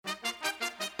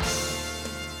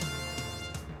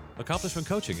Accomplishment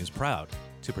Coaching is proud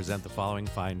to present the following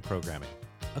fine programming.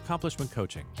 Accomplishment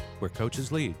Coaching, where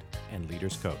coaches lead and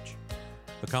leaders coach.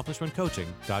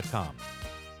 AccomplishmentCoaching.com.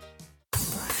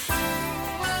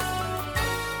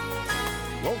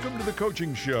 Welcome to The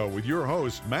Coaching Show with your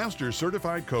host, Master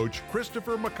Certified Coach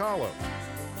Christopher McAuliffe.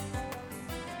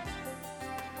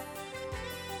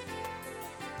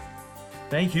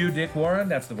 Thank you, Dick Warren.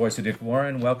 That's the voice of Dick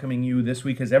Warren, welcoming you this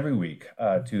week as every week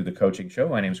to The Coaching Show.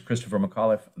 My name is Christopher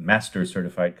McAuliffe, Master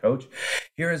Certified Coach.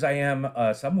 Here as I am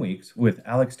some weeks with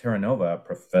Alex Terranova,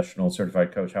 Professional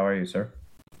Certified Coach. How are you, sir?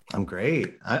 I'm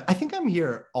great. I think I'm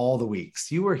here all the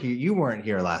weeks. You were here. You weren't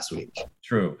here last week.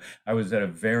 True. I was at a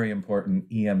very important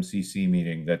EMCC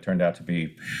meeting that turned out to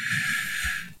be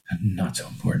not so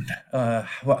important.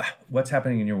 What's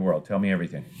happening in your world? Tell me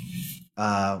everything.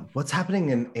 What's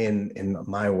happening in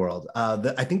my world?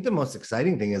 I think the most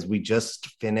exciting thing is we just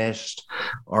finished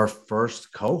our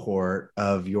first cohort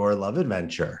of your love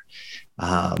adventure.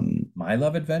 My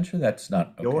love adventure? That's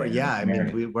not okay. I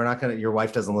mean, we're not gonna. Your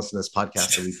wife doesn't listen to this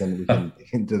podcast, so we can get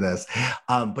into this.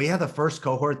 But yeah, the first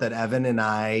cohort that Evan and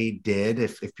I did.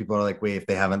 If people are like, wait, if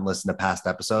they haven't listened to past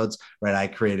episodes, right? I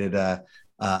created a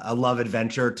love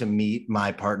adventure to meet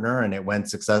my partner, and it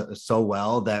went so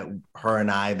well that her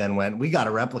and I then went, we got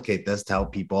to replicate this to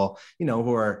help people,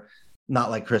 who are not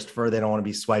like Christopher. They don't want to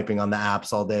be swiping on the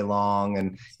apps all day long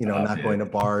and, not going to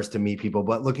bars to meet people,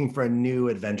 but looking for a new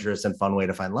adventurous and fun way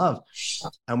to find love.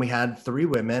 And we had 3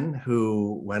 women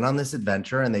who went on this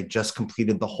adventure, and they just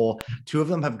completed the whole, 2 of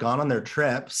them have gone on their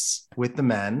trips with the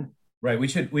men. Right. We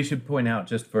should point out,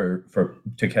 just for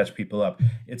to catch people up,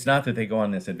 it's not that they go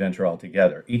on this adventure all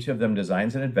together. Each of them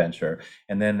designs an adventure,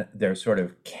 and then they're sort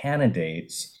of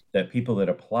candidates that people that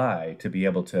apply to be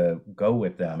able to go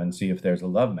with them and see if there's a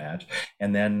love match.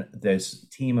 And then this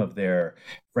team of their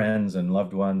friends and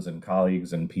loved ones and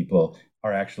colleagues and people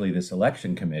are actually the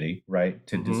selection committee, right,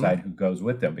 to decide who goes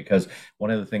with them. Because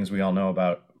one of the things we all know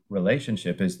about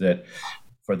relationship is that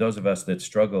for those of us that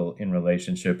struggle in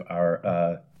relationship,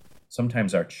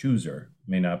 sometimes our chooser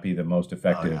may not be the most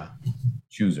effective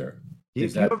chooser.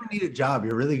 If you ever need a job,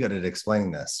 you're really good at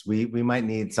explaining this. We might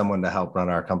need someone to help run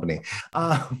our company.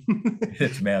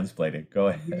 It's mansplaining. Go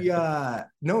ahead. Yeah,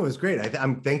 no, it was great.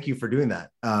 Thank you for doing that.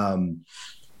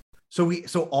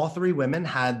 So all 3 women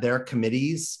had their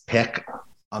committees pick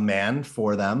a man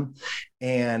for them,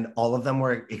 and all of them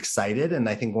were excited. And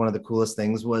I think one of the coolest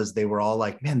things was they were all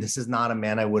like, man, this is not a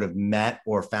man I would have met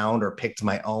or found or picked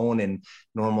my own in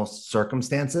normal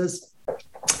circumstances.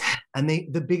 And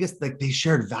they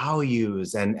shared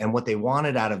values and what they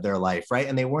wanted out of their life, right?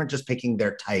 And they weren't just picking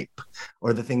their type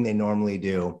or the thing they normally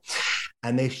do.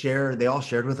 And they all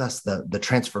shared with us the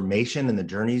transformation and the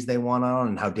journeys they went on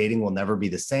and how dating will never be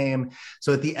the same.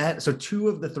 So at the end, 2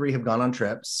 of the 3 have gone on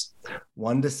trips.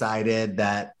 One decided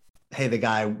that, hey, the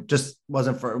guy just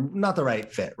wasn't not the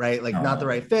right fit, right? Like not the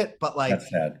right fit, but like, that's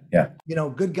sad. Yeah.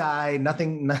 Good guy,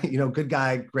 good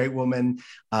guy, great woman,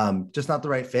 just not the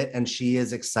right fit. And she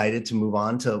is excited to move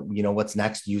on to, what's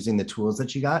next using the tools that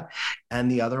she got.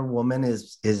 And the other woman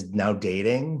is now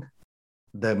dating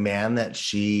the man that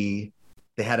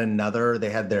they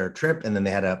had their trip, and then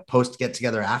they had a post get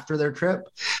together after their trip.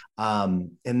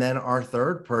 And then our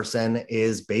third person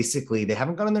is basically, they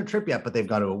haven't gone on their trip yet, but they've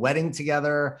gone to a wedding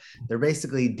together. They're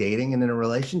basically dating and in a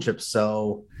relationship.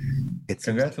 So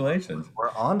congratulations. We're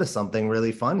on to something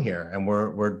really fun here, and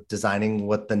we're designing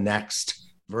what the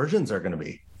next versions are going to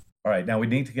be. All right. Now we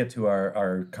need to get to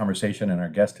our conversation and our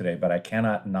guest today, but I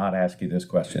cannot not ask you this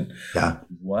question. Yeah.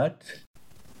 What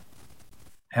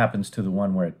happens to the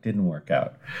one where it didn't work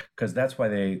out? Because that's why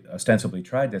they ostensibly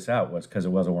tried this out, was because it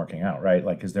wasn't working out, right?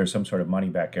 Like, is there some sort of money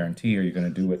back guarantee? Are you going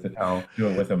to do with it? No. Do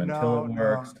it with them until it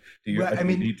works? Do you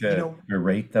need to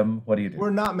berate them? What do you do? We're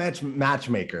not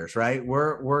matchmakers, right?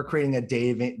 We're creating a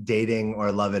dating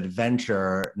or love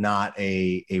adventure, not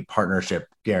a partnership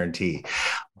guarantee.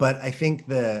 But I think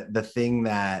the thing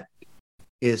that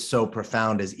is so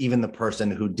profound is even the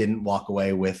person who didn't walk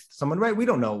away with someone, right? We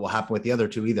don't know what will happen with the other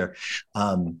 2 either.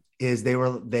 Is they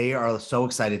are so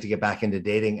excited to get back into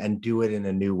dating and do it in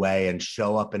a new way and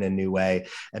show up in a new way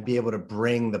and be able to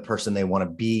bring the person they want to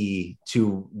be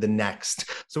to the next.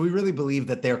 So we really believe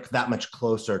that they're that much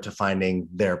closer to finding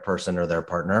their person or their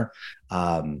partner.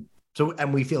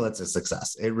 And we feel it's a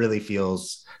success. It really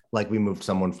feels like we moved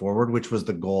someone forward, which was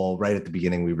the goal right at the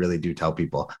beginning. We really do tell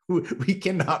people we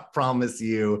cannot promise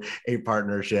you a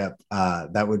partnership.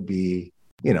 That would be,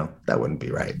 that wouldn't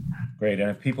be right. Great. And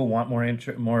if people want more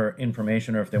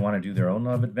information, or if they want to do their own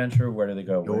love adventure, where do they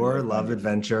go?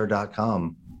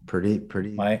 Yourloveadventure.com.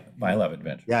 Pretty. My love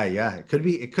adventure. Yeah. It could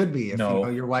be. If No,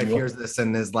 your wife hears this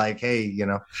and is like, hey,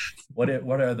 what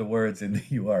are the words in the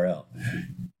URL?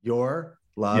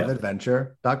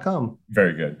 yourloveadventure.com.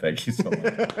 Very good. Thank you so much.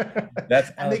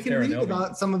 That's and they can read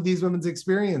about some of these women's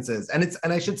experiences. And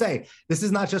I should say, this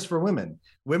is not just for women.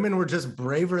 Women were just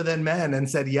braver than men and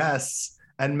said yes.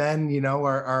 And men,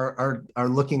 are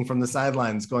looking from the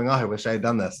sidelines going, oh, I wish I had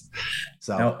done this.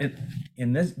 So now,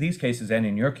 in these cases, and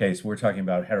in your case, we're talking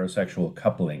about heterosexual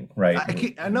coupling, right?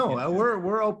 I know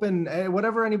we're open,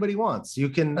 whatever anybody wants. You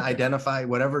can identify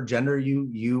whatever gender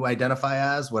you identify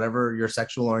as, whatever your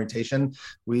sexual orientation.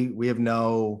 We have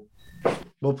no.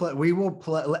 We will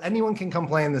play. Anyone can come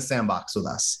play in the sandbox with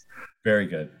us. Very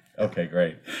good. Okay,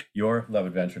 great.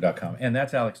 Yourloveadventure.com. And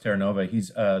that's Alex Terranova. He's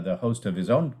the host of his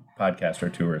own podcast, or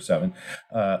 2 or 7,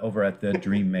 over at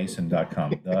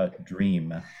thedreammason.com. The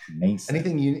Dream Mason.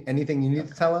 Anything you need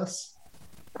to tell us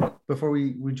before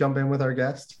we jump in with our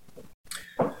guest?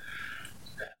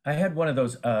 I had one of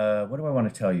those, what do I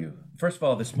want to tell you? First of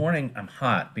all, this morning I'm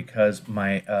hot because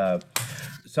my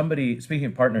somebody, speaking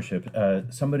of partnership,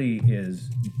 somebody is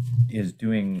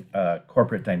doing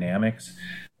corporate dynamics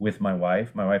with my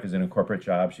wife. My wife is in a corporate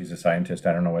job. She's a scientist.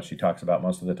 I don't know what she talks about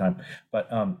most of the time, but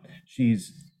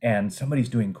and somebody's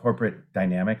doing corporate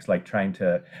dynamics, like trying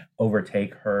to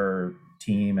overtake her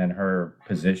team and her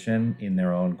position in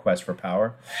their own quest for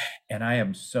power. And I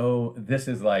am this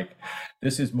is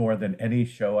more than any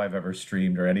show I've ever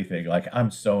streamed or anything. Like, I'm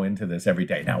so into this every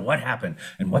day. Now, what happened?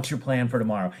 And what's your plan for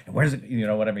tomorrow? And where's it? You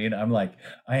know what I mean? I'm like,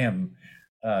 I am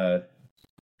Papa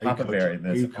Bear in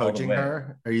this. Are you coaching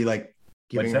her? Are you like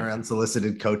giving her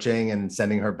unsolicited coaching and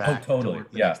sending her back to work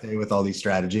the next day with all these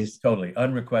strategies? Totally.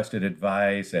 Unrequested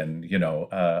advice. And,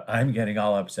 I'm getting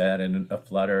all upset and a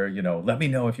flutter, let me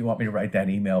know if you want me to write that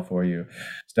email for you.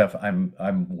 Stuff. I'm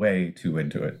way too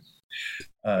into it.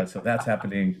 So that's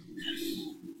happening.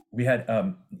 We had,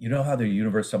 how the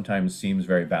universe sometimes seems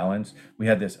very balanced. We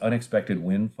had this unexpected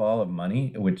windfall of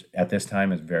money, which at this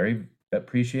time is very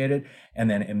appreciated. And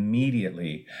then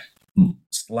immediately,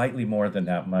 slightly more than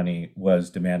that money was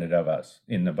demanded of us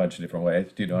in a bunch of different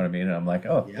ways. Do you know what I mean? And I'm like,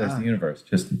 There's the universe,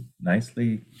 just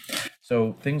nicely.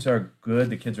 So things are good.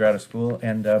 The kids are out of school,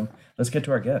 and let's get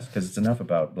to our guest, because it's enough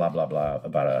about blah, blah, blah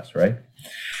about us, right?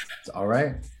 It's all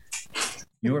right.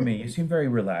 You or me, you seem very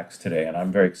relaxed today, and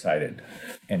I'm very excited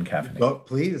and caffeinated. Go,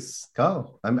 please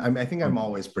go. I think I'm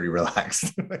always pretty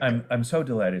relaxed. I'm so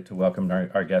delighted to welcome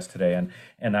our guest today,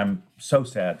 and I'm so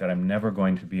sad that I'm never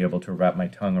going to be able to wrap my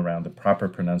tongue around the proper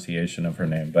pronunciation of her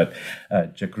name. But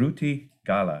Jagruti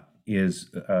Gala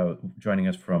is joining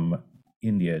us from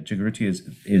India. Jagruti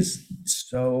is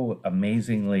so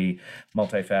amazingly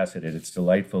multifaceted. It's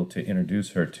delightful to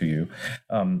introduce her to you.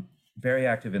 Very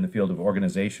active in the field of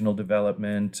organizational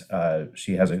development.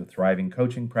 She has a thriving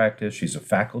coaching practice. She's a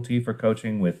faculty for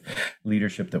coaching with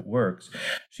Leadership That Works.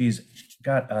 She's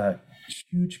got a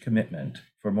huge commitment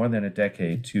for more than a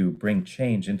decade to bring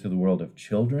change into the world of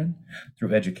children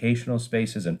through educational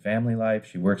spaces and family life.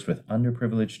 She works with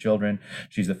underprivileged children.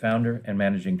 She's the founder and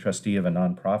managing trustee of a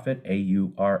nonprofit,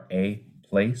 AURA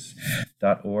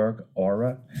place.org,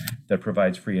 Aura, that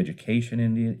provides free education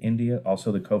in India. Also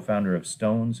the co-founder of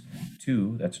Stones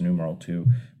 2, that's numeral 2,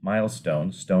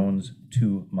 Milestones, Stones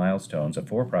 2 Milestones, a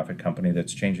for-profit company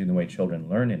that's changing the way children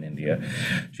learn in India.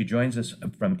 She joins us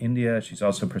from India. She's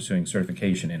also pursuing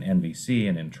certification in NVC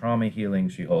and in trauma healing.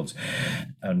 She holds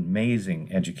amazing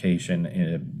education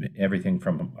in everything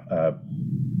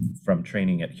from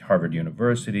training at Harvard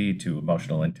University to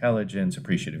emotional intelligence,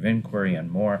 appreciative inquiry,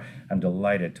 and more. I'm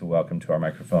delighted to welcome to our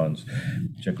microphones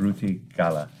Jagruti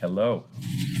Gala. Hello.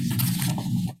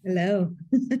 Hello.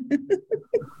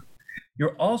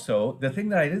 You're also, the thing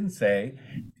that I didn't say,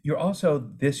 you're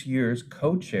also this year's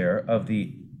co-chair of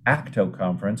the ACTO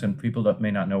conference, and people that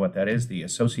may not know what that is, the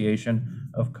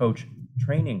Association of Coach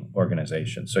Training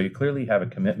Organizations. So you clearly have a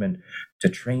commitment to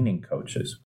training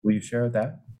coaches. Will you share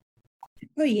that?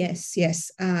 Oh,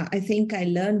 yes. I think I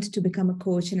learned to become a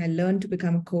coach, and I learned to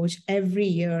become a coach every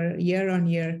year on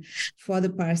year, for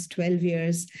the past 12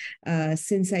 years,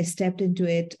 since I stepped into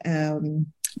it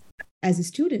as a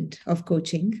student of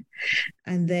coaching.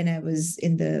 And then I was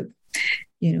in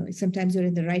sometimes you're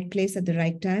in the right place at the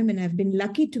right time. And I've been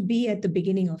lucky to be at the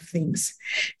beginning of things.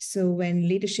 So when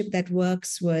Leadership That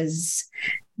Works was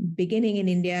beginning in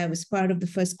India, I was part of the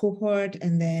first cohort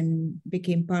and then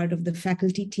became part of the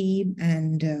faculty team.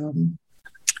 And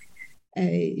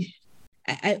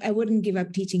I wouldn't give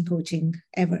up teaching coaching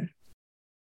ever.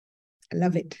 I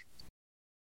love it.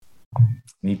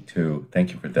 Me too.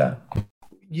 Thank you for that.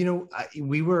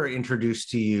 We were introduced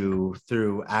to you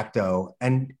through Acto,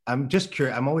 and I'm just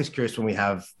curious. I'm always curious when we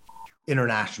have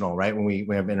international, right? When we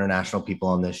have international people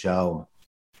on this show,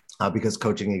 because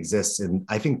coaching exists, and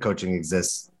I think coaching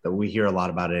exists. We hear a lot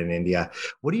about it in India.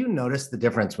 What do you notice the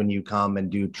difference when you come and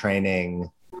do training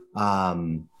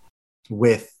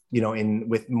with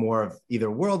with more of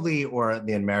either worldly or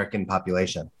the American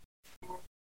population?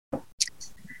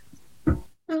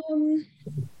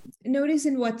 Notice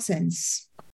in what sense?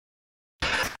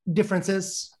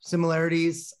 Differences,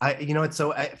 similarities. It's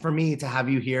so for me to have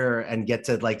you here and get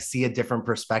to like see a different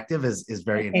perspective is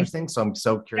very interesting. So I'm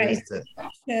so curious to.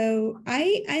 So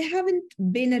I haven't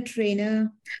been a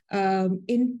trainer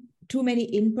in too many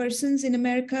in-persons in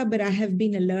America, but I have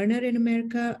been a learner in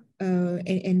America.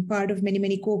 And part of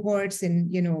many cohorts,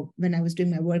 and when I was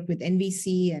doing my work with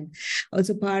NVC, and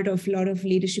also part of a lot of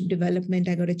leadership development,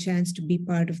 I got a chance to be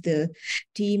part of the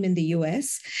team in the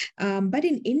US. But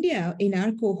in India, in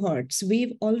our cohorts,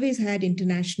 we've always had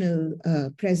international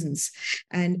presence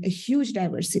and a huge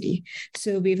diversity.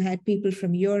 So we've had people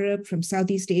from Europe, from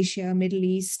Southeast Asia, Middle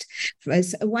East.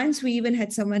 Once we even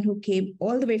had someone who came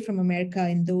all the way from America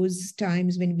in those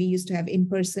times when we used to have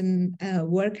in-person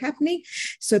work happening.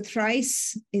 So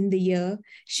thrice in the year,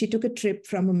 she took a trip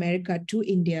from America to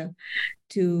India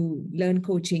to learn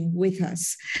coaching with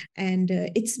us. And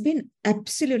it's been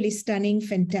absolutely stunning,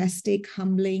 fantastic,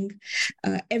 humbling.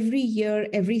 Every year,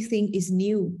 everything is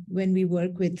new when we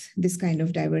work with this kind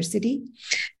of diversity.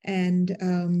 And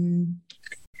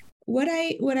what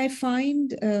I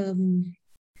find in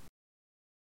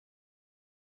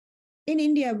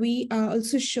India, we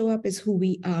also show up as who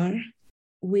we are,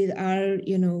 with our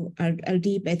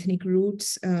deep ethnic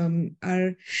roots.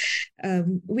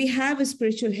 We have a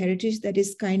spiritual heritage that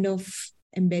is kind of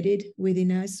embedded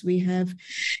within us.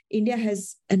 India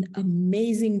has an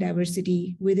amazing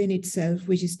diversity within itself,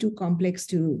 which is too complex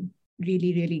to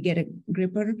really get a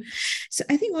grip on. So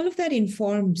I think all of that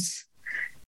informs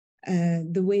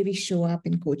the way we show up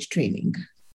in coach training.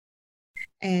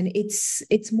 And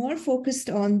it's more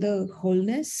focused on the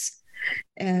wholeness,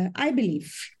 I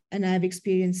believe. And I've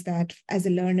experienced that as a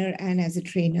learner and as a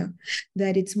trainer,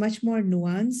 that it's much more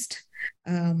nuanced.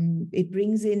 It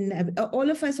brings in all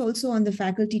of us also on the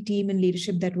faculty team and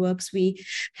leadership that works. We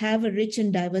have a rich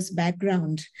and diverse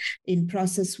background in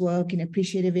process work, in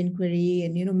appreciative inquiry,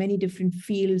 and many different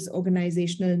fields,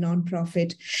 organizational,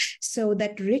 nonprofit. So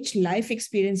that rich life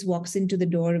experience walks into the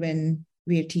door when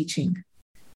we are teaching.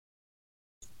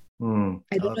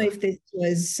 I don't know if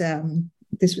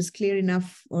this was clear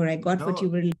enough, or I got what you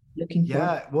were looking for.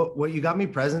 Yeah, what you got me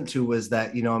present to was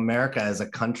that, America as a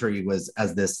country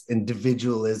as this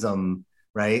individualism,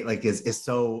 right? Like is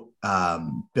so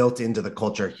built into the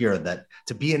culture here that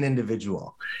to be an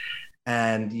individual.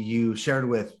 And you shared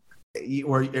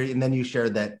and then you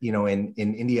shared that, in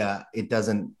India,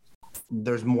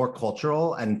 there's more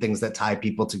cultural and things that tie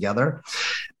people together.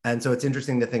 And so it's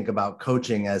interesting to think about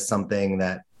coaching as something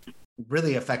that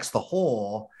really affects the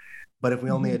whole. But if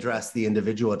we only address the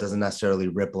individual, it doesn't necessarily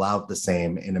ripple out the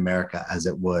same in America as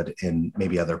it would in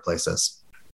maybe other places.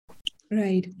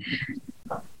 Right.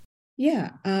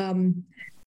 Yeah. I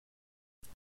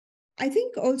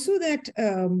think also that,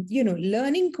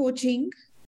 learning coaching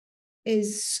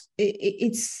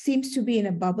it seems to be in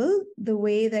a bubble, the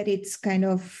way that it's kind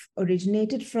of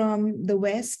originated from the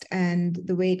West and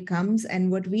the way it comes.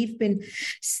 And what we've been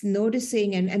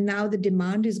noticing, and now the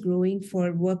demand is growing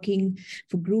for working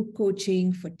for group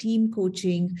coaching, for team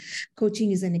coaching.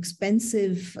 Coaching is an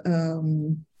expensive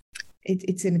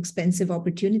it's an expensive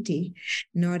opportunity.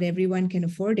 Not everyone can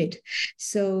afford it.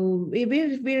 So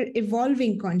we're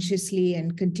evolving consciously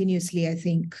and continuously, I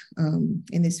think,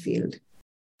 in this field.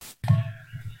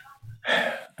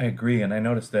 I agree. And I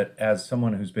noticed that as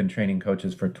someone who's been training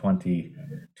coaches for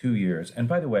 22 years, and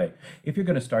by the way, if you're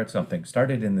going to start something,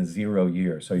 start it in the 0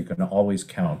 year so you can always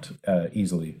count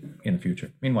easily in the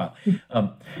future. Meanwhile,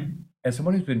 as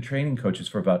someone who's been training coaches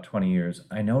for about 20 years,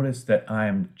 I noticed that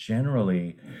I'm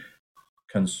generally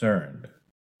concerned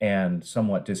and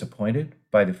somewhat disappointed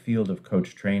by the field of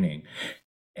coach training.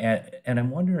 And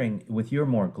I'm wondering, with your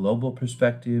more global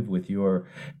perspective, with your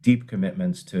deep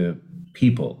commitments to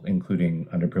people, including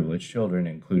underprivileged children,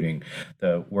 including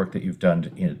the work that you've done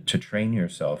to train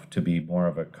yourself to be more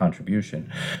of a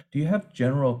contribution, do you have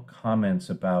general comments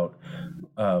about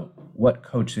what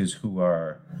coaches who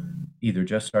are either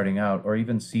just starting out or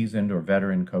even seasoned or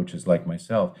veteran coaches like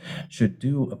myself should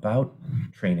do about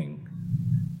training?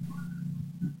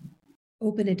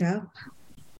 Open it up.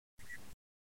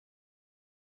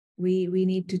 We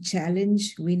need to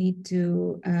challenge. We need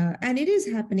to, and it is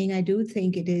happening. I do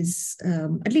think it is.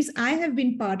 At least I have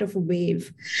been part of a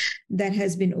wave that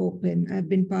has been open. I've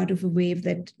been part of a wave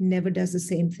that never does the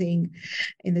same thing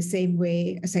in the same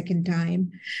way a second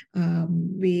time.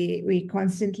 We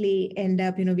constantly end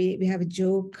up, we have a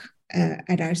joke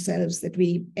at ourselves that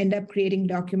we end up creating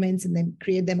documents and then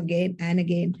create them again and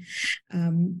again,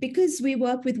 because we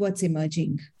work with what's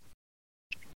emerging.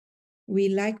 We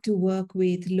like to work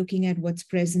with looking at what's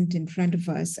present in front of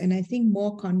us. And I think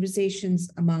more conversations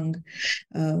among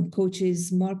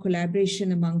coaches, more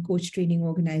collaboration among coach training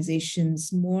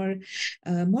organizations, more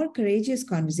courageous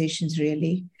conversations,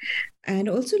 really. And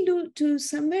also to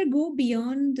somewhere go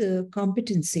beyond the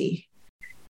competency.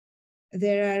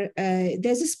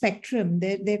 There's a spectrum.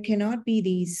 There cannot be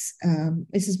these,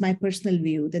 this is my personal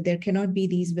view, that there cannot be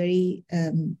these very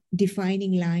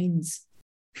defining lines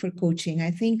for coaching.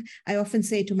 I think I often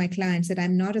say to my clients that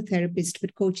I'm not a therapist,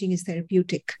 but coaching is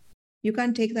therapeutic. You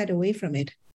can't take that away from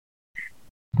it.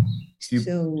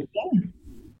 So, yeah.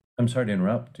 I'm sorry to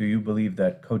interrupt. Do you believe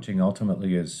that coaching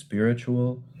ultimately is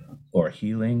spiritual or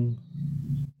healing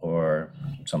or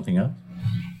something else?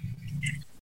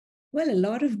 Well, a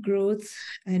lot of growth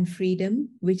and freedom,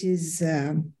 which is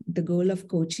the goal of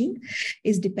coaching,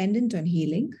 is dependent on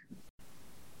healing.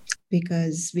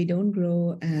 Because we don't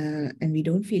grow and we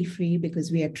don't feel free because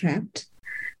we are trapped,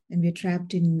 and we're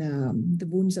trapped in the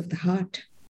wounds of the heart.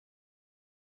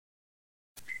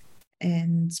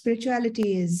 And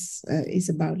spirituality is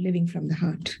about living from the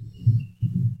heart.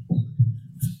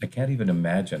 I can't even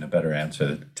imagine a better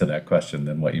answer to that question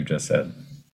than what you just said.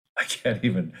 I can't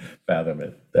even fathom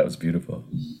it. That was beautiful.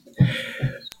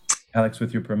 Alex,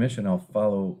 with your permission, I'll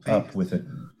follow up with it.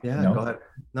 Yeah, no? Go ahead.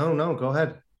 No, go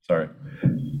ahead. Sorry.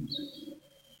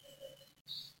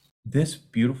 This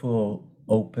beautiful,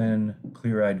 open,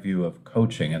 clear-eyed view of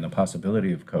coaching and the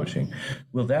possibility of coaching,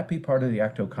 will that be part of the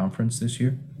ACTO conference this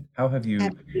year? How have you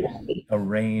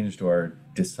arranged or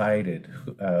decided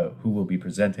who will be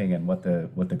presenting and what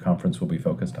the conference will be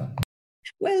focused on?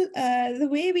 Well, the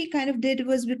way we kind of did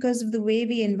was because of the way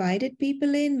we invited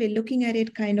people in. We're looking at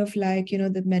it kind of like,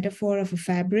 the metaphor of a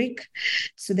fabric.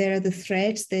 So there are the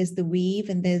threads, there's the weave,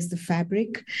 and there's the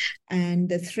fabric. And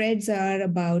the threads are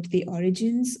about the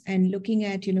origins and looking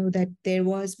at, that there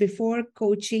was, before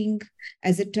coaching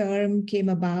as a term came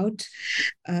about,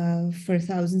 for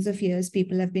thousands of years,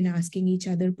 people have been asking each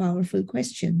other powerful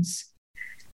questions,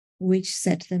 which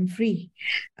set them free.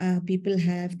 People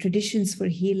have traditions for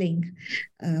healing,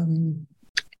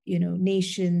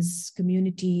 nations,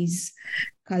 communities,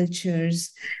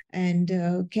 cultures, and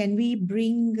can we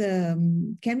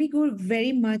go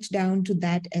very down down to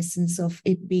that essence of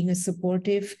it being a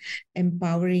supportive,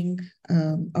 empowering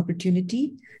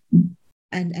opportunity,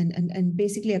 and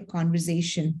basically a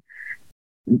conversation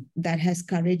that has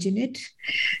courage in it.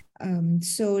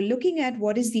 So looking at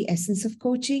what is the essence of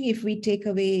coaching, if we take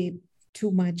away too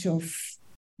much of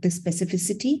the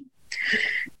specificity,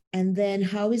 and then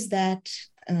how is that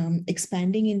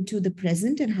expanding into the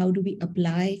present, and how do we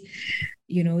apply,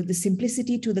 the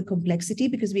simplicity to the complexity,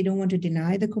 because we don't want to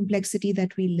deny the complexity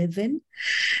that we live in,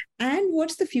 and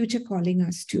what's the future calling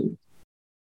us to?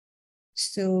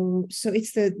 So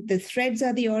it's the threads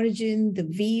are the origin, the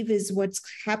weave is what's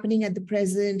happening at the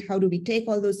present. How do we take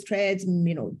all those threads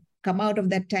and, come out of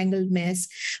that tangled mess?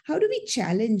 How do we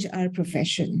challenge our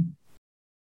profession?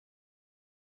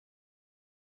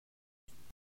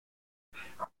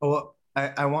 Well,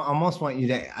 I almost want you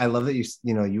to, I love that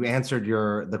you answered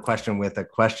the question with a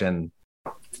question.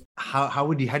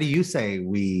 How do you say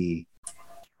we,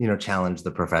 challenge the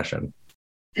profession?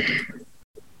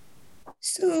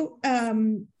 So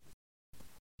I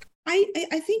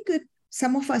think that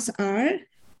some of us are,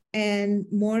 and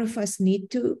more of us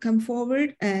need to come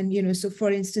forward. And, so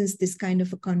for instance, this kind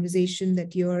of a conversation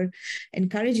that you're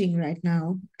encouraging right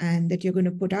now and that you're going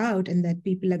to put out and that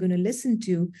people are going to listen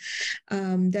to,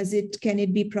 can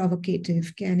it be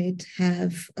provocative? Can it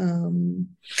have,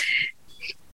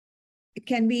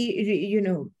 can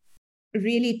we,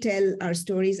 really tell our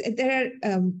stories? There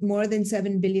are more than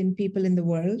 7 billion people in the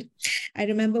world. I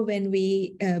remember when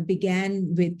we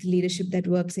began with Leadership That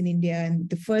Works in India, and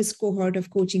the first cohort of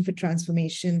Coaching for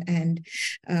Transformation. And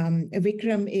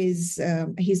Vikram is,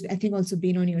 he's, I think, also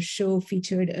been on your show,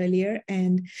 featured earlier.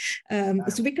 And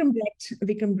so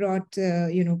Vikram brought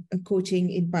coaching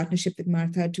in partnership with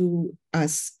Martha to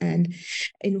us. And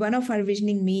in one of our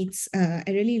visioning meets, I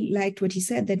really liked what he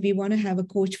said, that we want to have a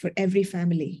coach for every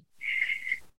family.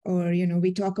 Or,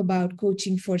 we talk about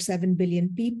coaching for 7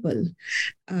 billion people.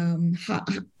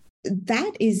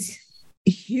 That is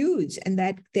huge, and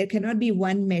that there cannot be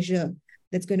one measure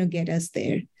that's going to get us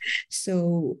there.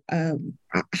 So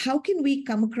how can we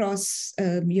come across,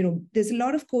 there's a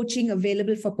lot of coaching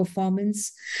available for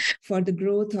performance, for the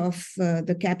growth of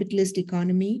the capitalist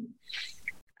economy,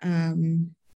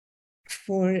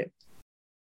 for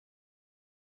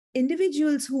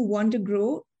individuals who want to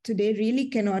grow today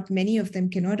many of them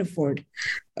cannot afford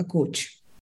a coach.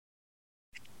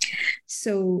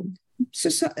 So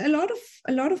a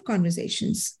lot of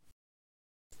conversations.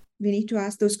 We need to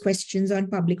ask those questions on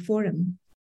public forum.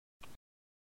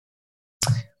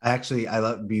 I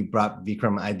love you brought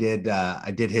Vikram.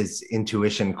 I did his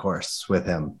intuition course with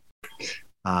him,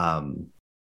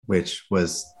 which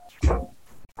was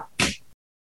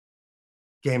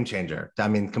game changer. I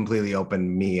mean, completely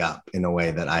opened me up in a way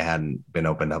that I hadn't been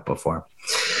opened up before.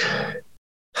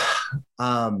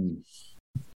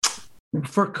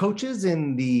 For coaches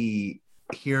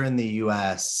here in the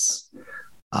US,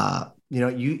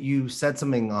 you said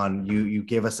something on you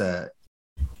gave us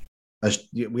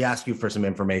we asked you for some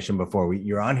information before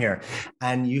you're on here,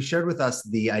 and you shared with us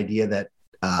the idea that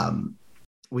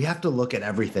we have to look at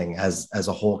everything as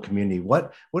a whole community.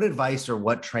 What advice or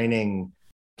what training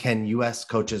can US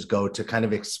coaches go to kind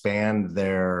of expand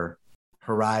their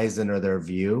horizon or their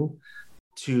view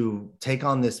to take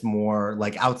on this more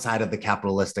like outside of the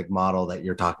capitalistic model that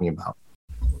you're talking about?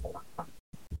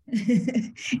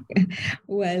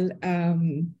 Well,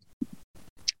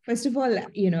 first of all,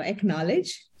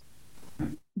 acknowledge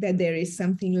that there is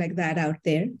something like that out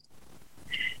there.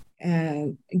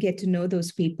 Get to know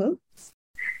those people,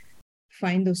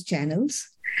 find those channels.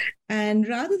 And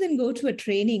rather than go to a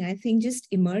training, I think just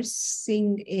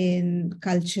immersing in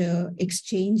culture,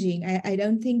 exchanging. I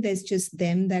don't think there's just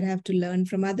them that have to learn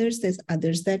from others. There's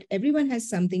others that everyone has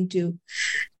something to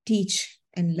teach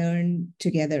and learn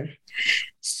together.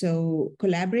 So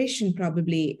collaboration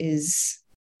probably is,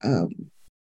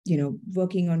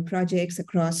 working on projects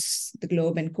across the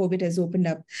globe. And COVID has opened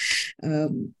up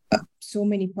so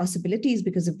many possibilities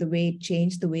because of the way it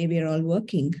changed the way we're all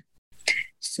working.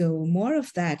 So more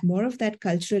of that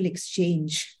cultural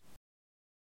exchange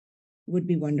would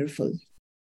be wonderful.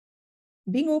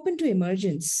 Being open to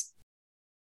emergence.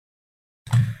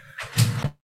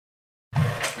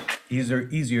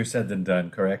 Easier said than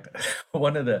done, correct?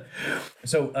 Remind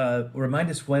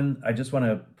us when, I just want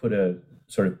to put a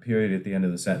sort of period at the end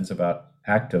of the sentence about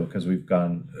ACTO, because we've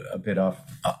gone a bit off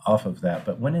of that.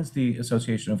 But when is the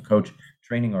Association of Coach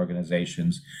Training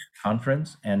Organizations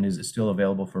conference, and is it still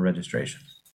available for registration?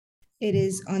 It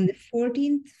is on the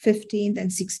 14th, 15th,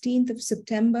 and 16th of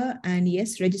September. And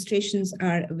yes, registrations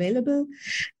are available.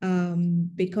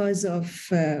 Because of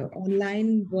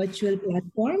online virtual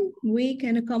platform, we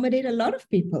can accommodate a lot of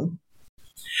people.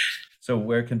 So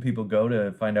where can people go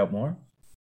to find out more?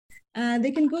 They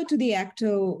can go to the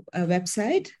ACTO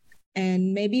website.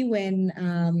 And maybe when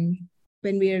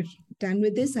we're done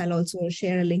with this, I'll also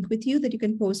share a link with you that you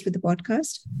can post with the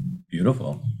podcast.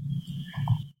 Beautiful.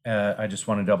 I just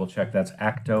want to double check. That's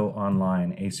ACTO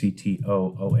Online,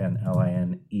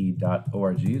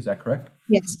 ACTOONLINE.org. Is that correct?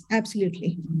 Yes,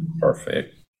 absolutely.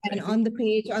 Perfect. And on the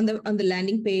page, on the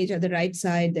landing page at the right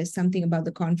side, there's something about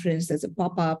the conference. There's a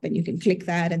pop-up, and you can click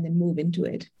that and then move into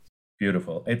it.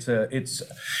 Beautiful.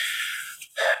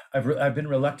 I've been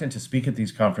reluctant to speak at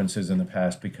these conferences in the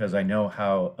past because I know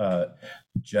how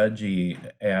judgy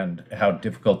and how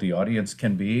difficult the audience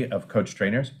can be of coach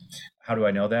trainers. How do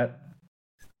I know that?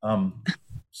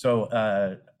 So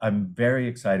I'm very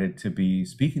excited to be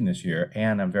speaking this year,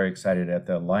 and I'm very excited at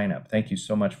the lineup. Thank you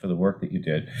so much for the work that you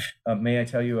did. May I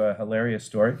tell you a hilarious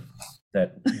story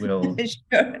that will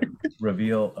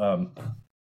reveal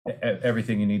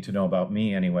everything you need to know about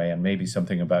me anyway, and maybe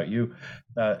something about you.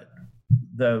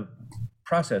 The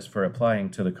process for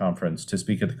applying to the conference, to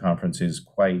speak at the conference, is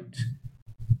quite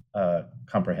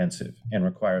comprehensive and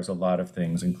requires a lot of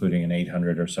things, including an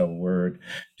 800 or so word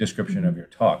description of your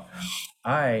talk.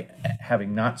 I,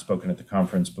 having not spoken at the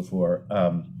conference before,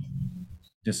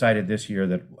 decided this year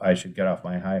that I should get off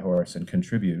my high horse and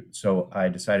contribute. So I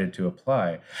decided to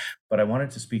apply, but I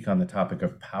wanted to speak on the topic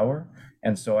of power.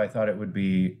 And so I thought it would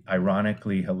be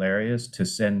ironically hilarious to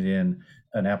send in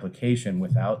an application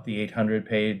without the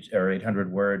 800-page or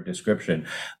 800-word description.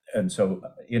 And so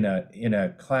in a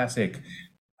classic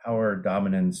power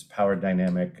dominance, power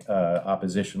dynamic,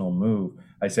 oppositional move,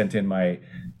 I sent in my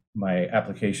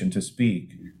application to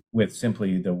speak with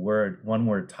simply the one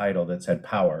word title that said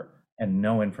power and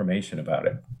no information about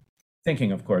it,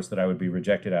 thinking, of course, that I would be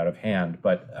rejected out of hand,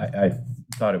 but I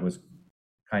thought it was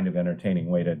kind of entertaining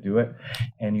way to do it.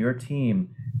 And your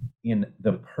team, in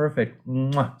the perfect,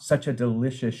 such a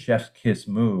delicious chef's kiss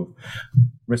move,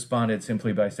 responded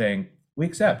simply by saying, "We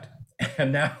accept."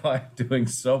 And now I'm doing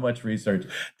so much research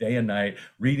day and night,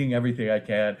 reading everything I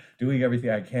can, doing everything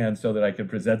I can so that I can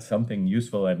present something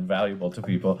useful and valuable to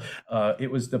people. It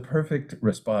was the perfect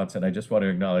response. And I just want to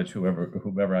acknowledge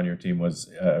whomever on your team was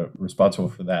responsible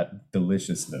for that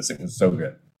deliciousness. It was so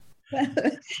good.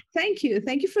 Thank you.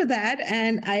 Thank you for that.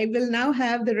 And I will now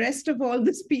have the rest of all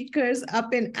the speakers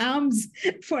up in arms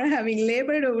for having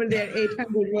labored over their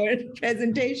 800-word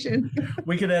presentation.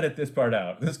 We can edit this part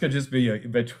out. This could just be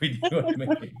between you and me.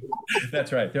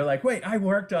 That's right. They're like, wait, I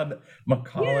worked on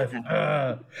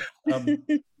McAuliffe. Yeah.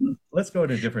 Let's go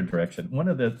in a different direction. One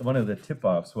of the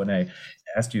tip-offs when I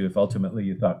asked you if ultimately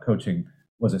you thought coaching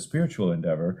was a spiritual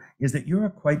endeavor is that you're a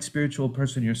quite spiritual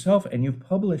person yourself, and you've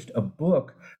published a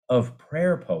book of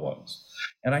prayer poems.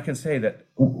 And I can say that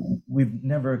we've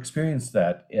never experienced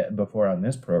that before on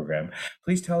this program.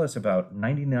 Please tell us about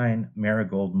 99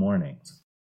 Marigold Mornings.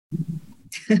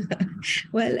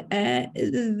 Well,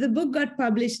 the book got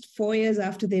published 4 years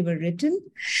after they were written,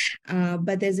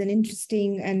 but there's an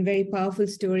interesting and very powerful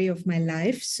story of my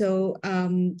life. So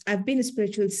I've been a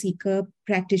spiritual seeker,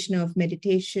 practitioner of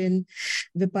meditation,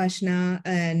 Vipassana,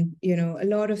 and a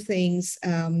lot of things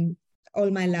all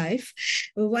my life.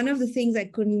 One of the things I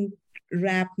couldn't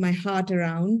wrap my heart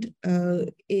around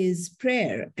is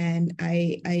prayer, and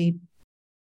I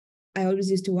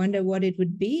always used to wonder what it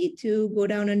would be to go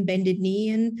down on bended knee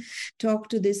and talk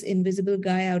to this invisible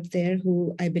guy out there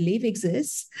who I believe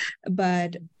exists,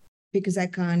 but because I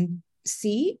can't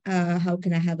see, how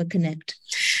can I have a connect?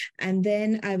 And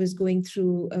then I was going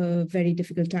through a very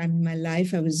difficult time in my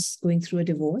life. I was going through a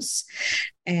divorce,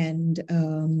 and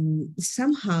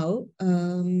somehow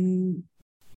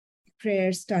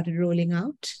prayer started rolling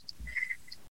out.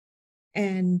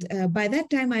 And by that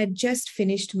time, I had just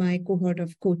finished my cohort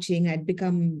of coaching. I'd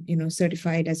become,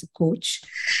 certified as a coach.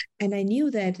 And I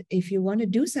knew that if you want to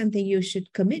do something, you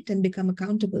should commit and become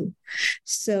accountable.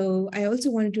 So I also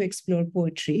wanted to explore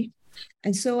poetry.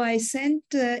 And so I sent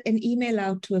an email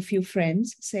out to a few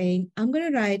friends saying, I'm going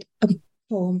to write a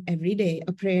poem every day,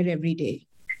 a prayer every day.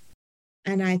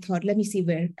 And I thought, let me see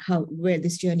where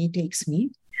this journey takes me.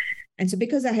 And so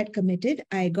because I had committed,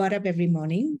 I got up every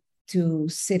morning to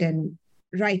sit and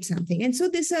write something. And so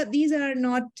these are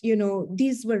not,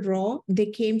 these were raw. They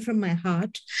came from my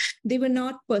heart. They were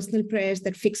not personal prayers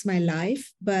that fixed my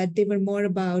life, but they were more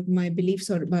about my beliefs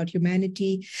or about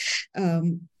humanity.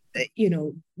 The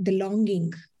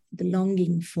longing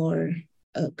for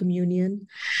communion,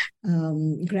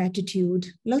 gratitude,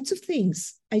 lots of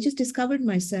things. I just discovered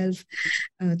myself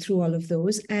through all of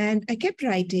those, and I kept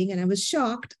writing, and I was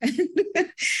shocked. And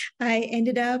I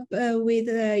ended up with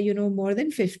more than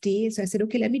 50. So I said,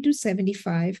 okay, let me do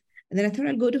 75. And then I thought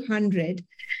I'll go to 100,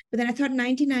 but then I thought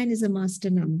 99 is a master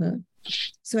number,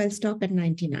 so I'll stop at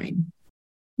 99.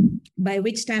 By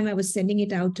which time I was sending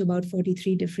it out to about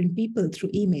 43 different people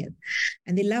through email,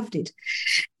 and they loved it.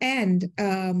 And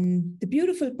the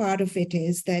beautiful part of it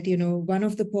is that, one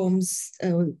of the poems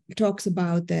talks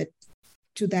about that,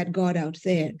 to that God out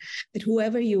there, that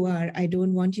whoever you are, I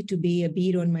don't want you to be a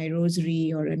bead on my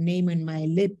rosary or a name on my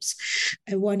lips.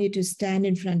 I want you to stand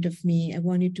in front of me. I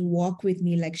want you to walk with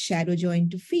me like shadow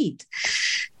joined to feet.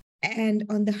 And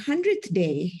on the 100th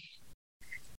day,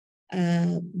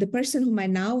 the person whom I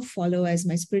now follow as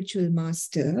my spiritual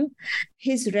master,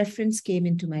 his reference came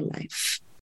into my life.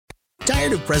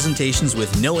 Tired of presentations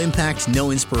with no impact,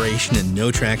 no inspiration, and no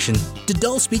traction? Do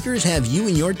dull speakers have you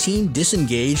and your team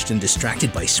disengaged and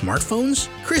distracted by smartphones?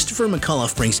 Christopher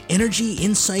McAuliffe brings energy,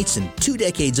 insights, and 2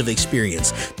 decades of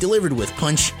experience, delivered with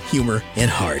punch, humor,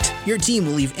 and heart. Your team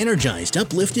will leave energized,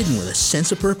 uplifted, and with a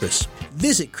sense of purpose.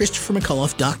 Visit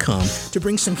ChristopherMcAuliffe.com to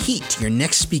bring some heat to your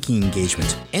next speaking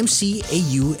engagement.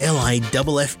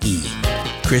 McAuliffe.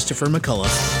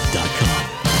 ChristopherMcAuliffe.com.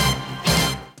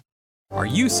 Are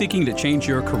you seeking to change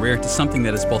your career to something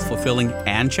that is both fulfilling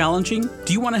and challenging?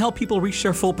 Do you want to help people reach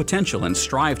their full potential and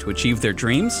strive to achieve their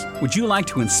dreams? Would you like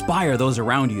to inspire those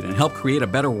around you and help create a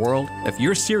better world? If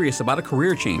you're serious about a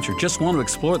career change or just want to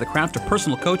explore the craft of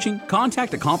personal coaching,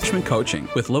 contact Accomplishment Coaching.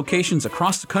 With locations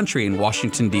across the country in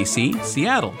Washington, D.C.,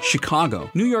 Seattle, Chicago,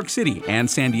 New York City, and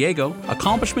San Diego,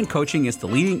 Accomplishment Coaching is the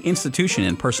leading institution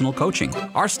in personal coaching.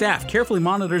 Our staff carefully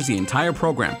monitors the entire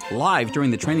program live during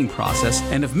the training process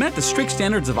and have met the strict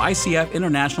standards of ICF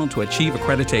International to achieve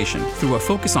accreditation. Through a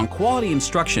focus on quality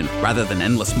instruction rather than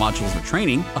endless modules of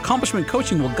training, Accomplishment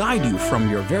Coaching will guide you from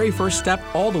your very first step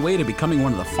all the way to becoming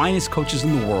one of the finest coaches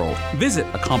in the world. Visit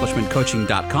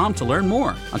AccomplishmentCoaching.com to learn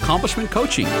more. Accomplishment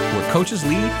Coaching, where coaches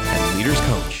lead and leaders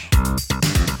coach.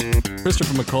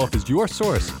 Christopher McAuliffe is your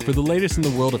source for the latest in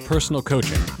the world of personal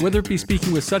coaching. Whether it be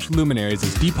speaking with such luminaries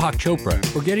as Deepak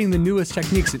Chopra or getting the newest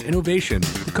techniques and innovation,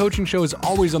 the Coaching Show is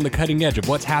always on the cutting edge of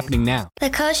what's happening now. The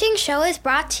Coaching Show is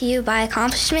brought to you by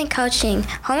Accomplishment Coaching,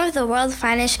 home of the world's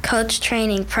finest coach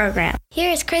training program. Here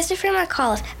is Christopher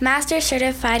McAuliffe, Master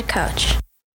Certified Coach.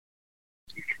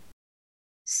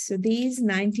 So these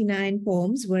 99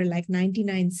 poems were like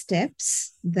 99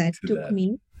 steps that took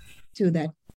me to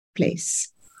that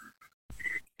place.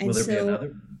 And Will there be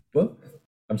another book?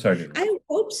 I'm sorry. I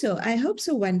hope so. I hope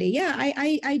so one day. Yeah,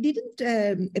 I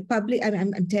didn't publish.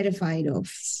 I'm terrified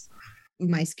of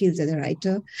my skills as a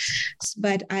writer,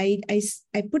 but I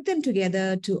put them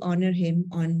together to honor him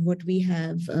on what we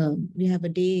have. We have a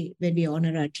day where we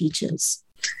honor our teachers.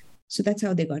 So that's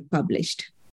how they got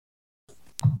published.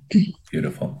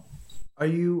 Beautiful.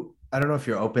 I don't know if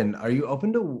you're open. Are you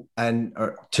open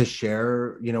to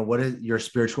share, what is your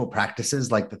spiritual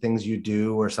practices, like the things you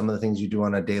do or some of the things you do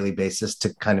on a daily basis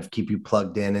to kind of keep you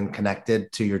plugged in and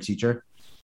connected to your teacher?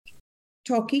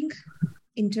 Talking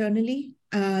internally.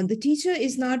 The teacher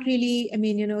is not really,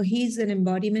 he's an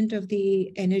embodiment of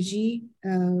the energy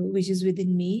which is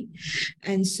within me.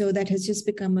 And so that has just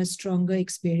become a stronger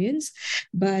experience.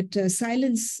 But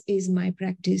silence is my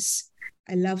practice.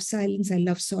 I love silence. I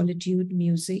love solitude,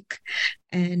 music,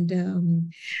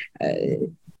 and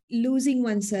losing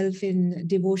oneself in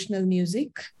devotional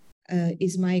music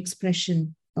is my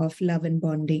expression of love and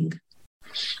bonding.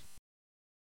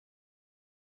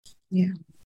 Yeah.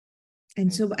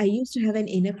 And so I used to have an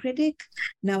inner critic.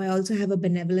 Now I also have a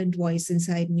benevolent voice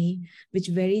inside me, which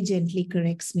very gently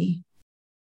corrects me.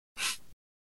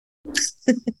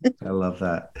 I love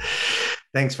that.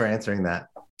 Thanks for answering that.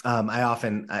 I'm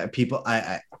often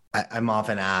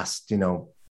asked,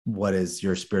 what is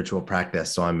your spiritual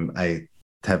practice? So I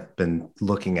have been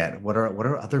looking at what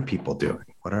are other people doing?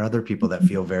 What are other people that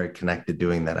feel very connected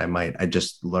doing that? I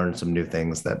just learned some new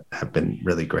things that have been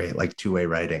really great, like two-way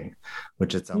writing,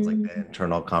 which it sounds like an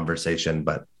internal conversation,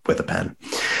 but with a pen.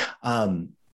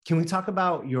 Can we talk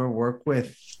about your work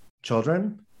with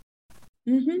children?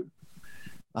 Mm-hmm.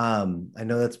 I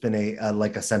know that's been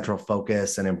a central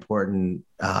focus, an important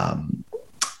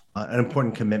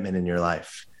commitment in your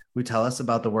life. Will you tell us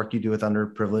about the work you do with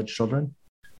underprivileged children?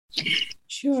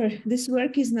 Sure. This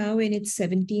work is now in its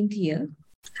 17th year.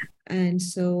 And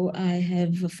so I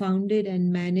have founded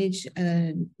and manage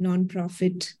a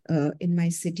nonprofit in my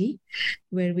city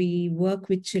where we work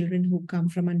with children who come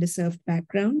from underserved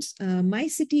backgrounds. My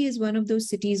city is one of those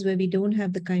cities where we don't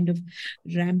have the kind of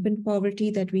rampant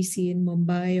poverty that we see in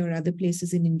Mumbai or other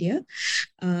places in India.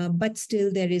 But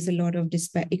still, there is a lot of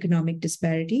economic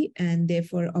disparity, and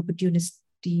therefore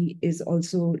opportunity is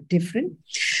also different.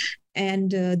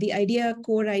 And the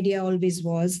core idea always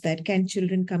was that can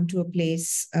children come to a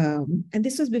place, and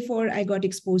this was before I got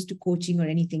exposed to coaching or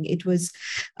anything. It was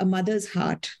a mother's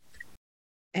heart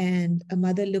and a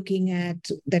mother looking at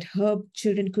that her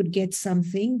children could get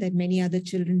something that many other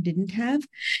children didn't have.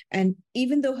 And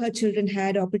even though her children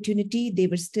had opportunity, they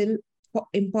were still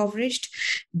impoverished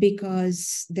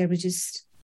because there were just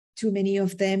too many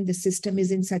of them. The system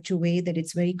is in such a way that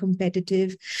it's very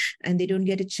competitive and they don't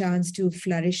get a chance to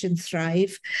flourish and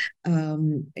thrive,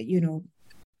 to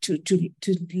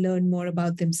learn more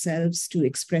about themselves, to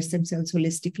express themselves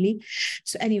holistically.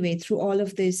 So anyway, through all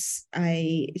of this,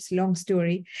 it's a long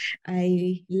story.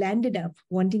 I landed up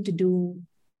wanting to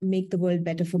make the world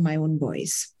better for my own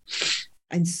boys.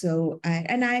 And so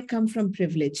I come from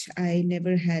privilege. I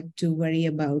never had to worry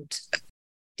about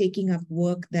taking up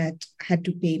work that had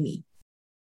to pay me.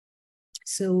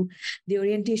 So the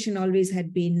orientation always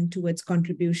had been towards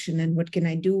contribution and what can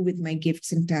I do with my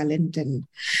gifts and talent and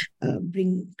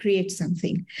create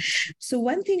something. So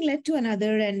one thing led to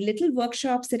another, and little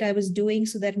workshops that I was doing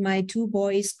so that my two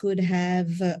boys could have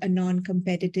a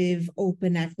non-competitive,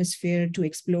 open atmosphere to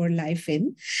explore life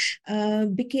in,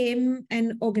 became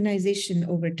an organization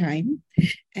over time.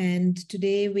 And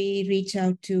today we reach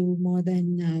out to more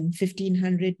than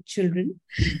 1,500 children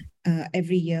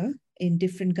every year in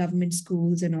different government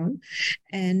schools and all.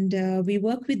 And we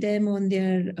work with them on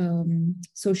their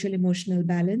social emotional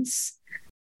balance,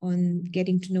 on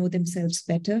getting to know themselves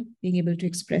better, being able to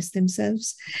express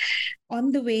themselves.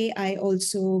 On the way, I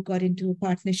also got into a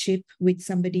partnership with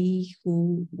somebody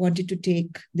who wanted to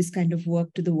take this kind of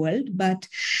work to the world, but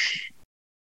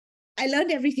I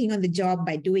learned everything on the job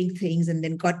by doing things and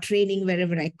then got training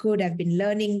wherever I could. I've been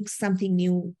learning something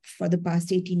new for the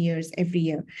past 18 years every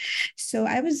year. So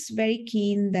I was very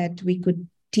keen that we could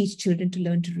teach children to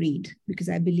learn to read, because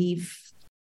I believe,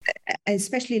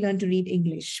 especially learn to read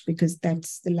English, because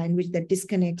that's the language that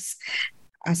disconnects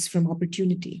us from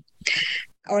opportunity,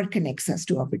 or connects us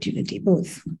to opportunity,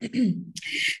 both.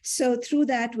 So through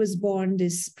that was born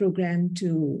this program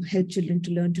to help children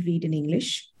to learn to read in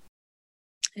English.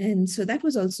 And so that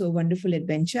was also a wonderful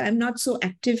adventure. I'm not so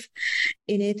active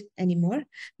in it anymore,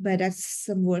 but that's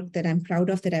some work that I'm proud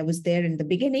of, that I was there in the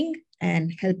beginning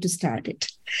and helped to start it.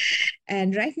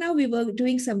 And right now we were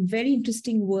doing some very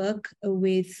interesting work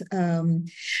with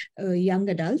young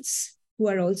adults who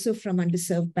are also from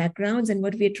underserved backgrounds. And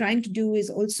what we're trying to do is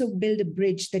also build a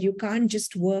bridge that you can't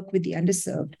just work with the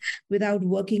underserved without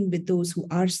working with those who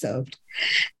are served,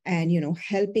 and,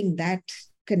 helping that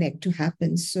connect to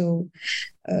happen. So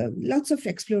lots of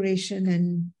exploration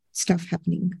and stuff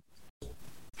happening.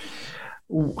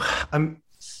 Well,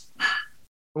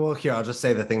 here, I'll just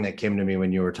say the thing that came to me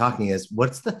when you were talking is,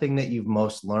 what's the thing that you've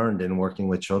most learned in working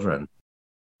with children?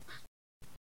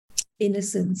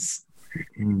 Innocence.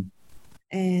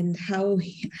 And how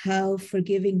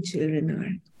forgiving children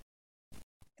are.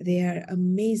 They are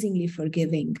amazingly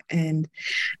forgiving, and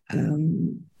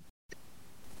the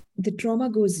trauma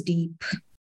goes deep,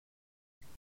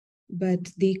 but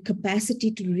the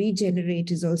capacity to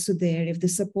regenerate is also there if the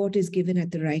support is given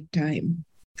at the right time.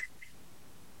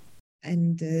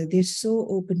 And they're so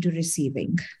open to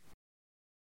receiving.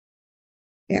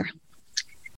 Yeah.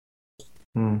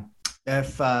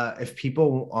 If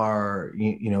people are,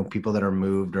 people that are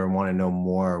moved or want to know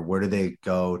more, where do they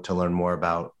go to learn more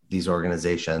about these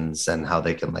organizations and how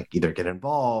they can either get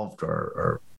involved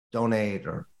or donate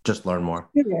or just learn more?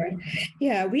 Sure.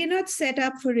 Yeah, we are not set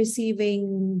up for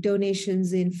receiving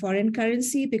donations in foreign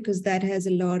currency because that has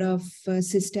a lot of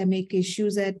systemic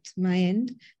issues at my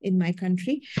end in my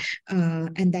country.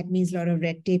 And that means a lot of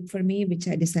red tape for me, which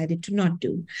I decided to not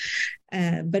do.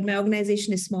 But my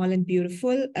organization is small and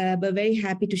beautiful, but very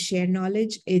happy to share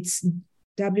knowledge. It's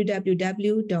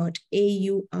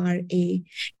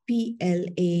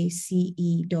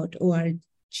www.auraplace.org.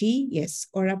 Yes,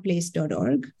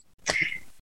 auraplace.org.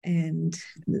 And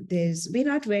we're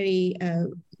not very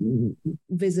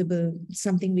visible,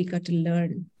 something we got to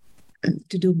learn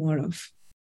to do more of.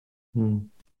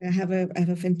 I have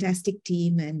a fantastic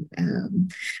team, and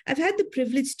I've had the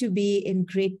privilege to be in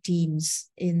great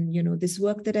teams in, this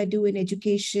work that I do in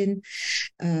education,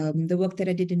 the work that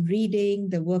I did in reading,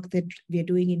 the work that we are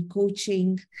doing in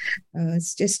coaching.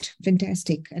 It's just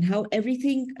fantastic. And how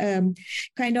everything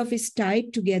kind of is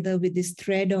tied together with this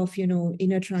thread of,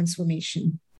 inner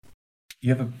transformation.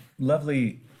 You have a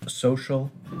lovely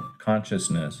social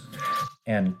consciousness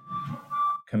and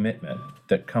commitment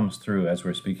that comes through as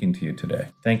we're speaking to you today.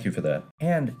 Thank you for that.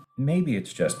 And maybe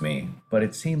it's just me, but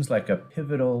it seems like a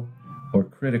pivotal or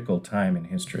critical time in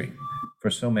history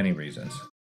for so many reasons.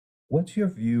 What's your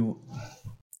view,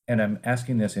 and I'm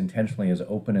asking this intentionally as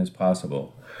open as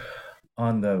possible,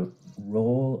 on the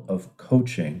role of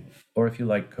coaching, or if you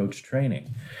like, coach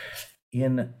training,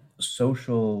 in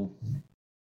social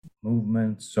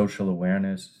movement, social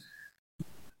awareness?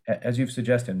 As you've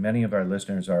suggested, many of our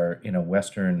listeners are in a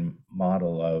Western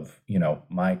model of,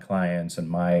 my clients and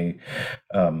my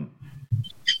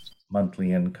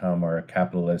monthly income, or a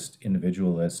capitalist,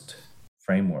 individualist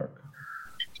framework.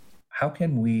 How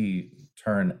can we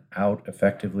turn out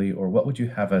effectively, or what would you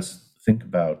have us think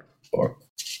about, or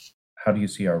how do you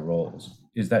see our roles?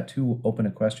 Is that too open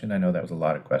a question? I know that was a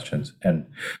lot of questions and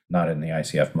not in the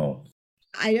ICF mode.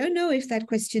 I don't know if that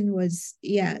question was,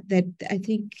 that I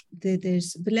think that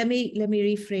but let me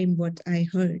reframe what I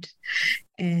heard.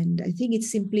 And I think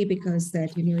it's simply because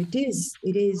that,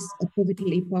 it is a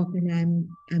pivotal epoch, and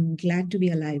I'm glad to be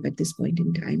alive at this point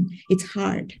in time. It's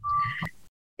hard.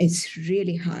 It's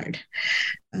really hard.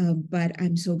 But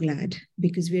I'm so glad,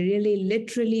 because we're really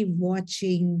literally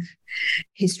watching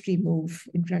history move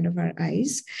in front of our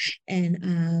eyes. And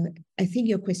I think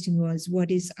your question was,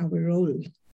 what is our role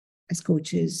as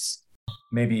coaches?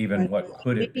 Maybe even what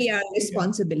could it be? Maybe our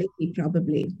responsibility,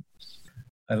 probably.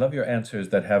 I love your answers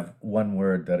that have one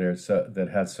word that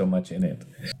has so much in it.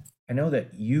 I know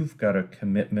that you've got a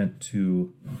commitment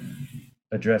to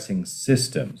addressing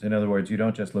systems. In other words, you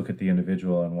don't just look at the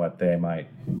individual and what they might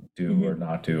do or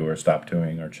not do or stop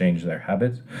doing or change their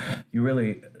habits. You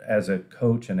really, as a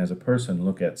coach and as a person,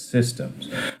 look at systems.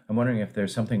 I'm wondering if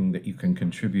there's something that you can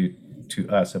contribute to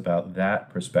us about that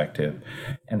perspective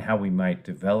and how we might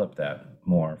develop that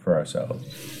more for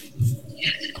ourselves.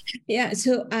 Yeah,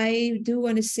 so I do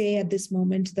want to say at this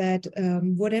moment that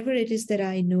whatever it is that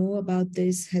I know about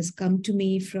this has come to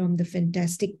me from the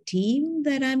fantastic team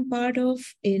that I'm part of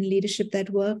in Leadership That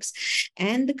Works,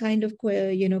 and the kind of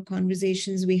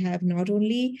conversations we have, not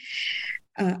only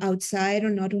outside or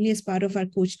not only as part of our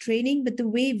coach training, but the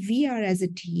way we are as a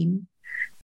team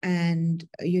and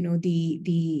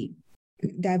the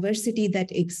diversity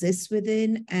that exists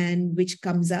within, and which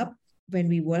comes up when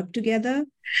we work together,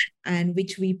 and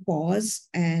which we pause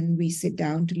and we sit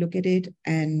down to look at it,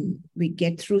 and we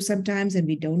get through sometimes and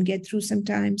we don't get through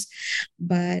sometimes,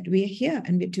 but we're here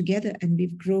and we're together and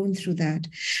we've grown through that.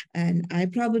 And I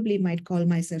probably might call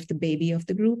myself the baby of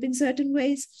the group in certain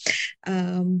ways,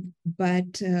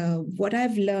 but what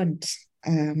I've learned,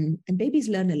 and babies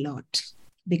learn a lot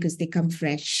because they come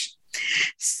fresh.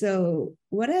 So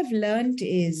what I've learned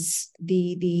is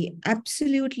the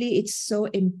absolutely, it's so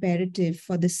imperative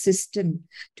for the system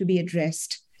to be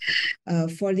addressed,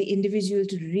 for the individual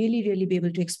to really, really be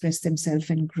able to express themselves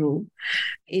and grow.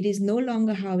 It is no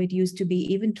longer how it used to be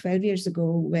even 12 years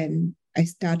ago when I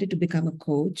started to become a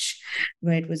coach,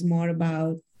 where it was more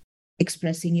about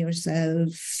expressing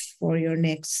yourself for your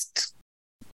next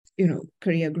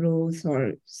career growth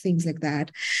or things like that.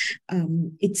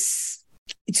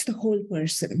 It's the whole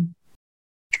person.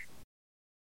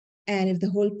 And if the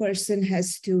whole person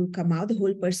has to come out, the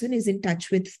whole person is in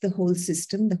touch with the whole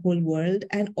system, the whole world,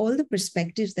 and all the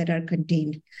perspectives that are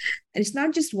contained. And it's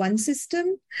not just one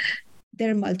system.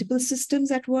 There are multiple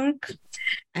systems at work,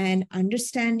 and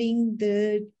understanding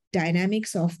the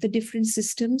dynamics of the different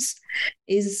systems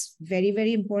is very,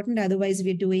 very important. Otherwise,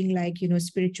 we're doing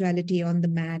spirituality on the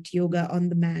mat, yoga on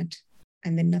the mat,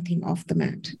 and then nothing off the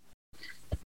mat.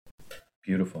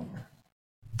 Beautiful.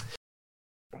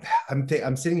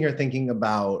 I'm sitting here thinking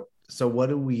about, so what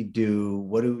do we do?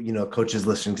 What do, coaches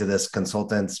listening to this,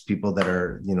 consultants, people that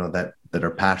are, that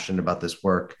are passionate about this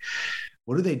work,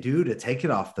 what do they do to take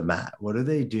it off the mat? What do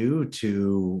they do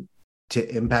to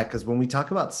impact? Because when we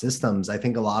talk about systems, I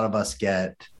think a lot of us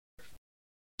get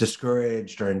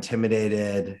discouraged or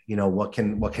intimidated. What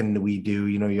can we do?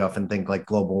 You often think like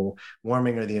global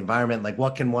warming or the environment, like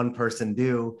what can one person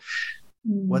do?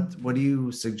 What do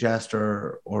you suggest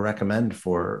or recommend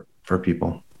for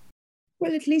people?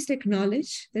 Well, at least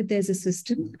acknowledge that there's a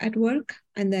system at work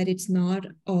and that it's not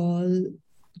all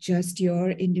just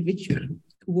your individual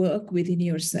work within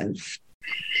yourself.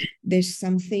 There's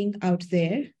something out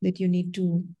there that you need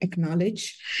to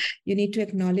acknowledge. You need to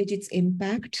acknowledge its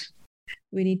impact.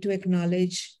 We need to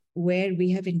acknowledge where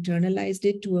we have internalized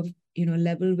it to a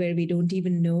level where we don't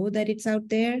even know that it's out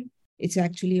there. It's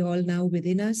actually all now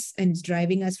within us, and it's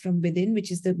driving us from within, which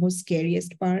is the most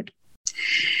scariest part.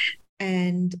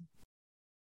 And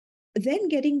then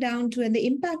getting down to, and the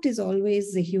impact is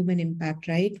always the human impact,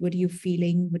 right? What are you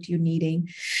feeling? What are you needing?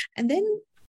 And then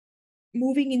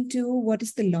moving into what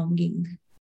is the longing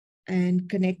and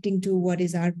connecting to what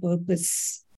is our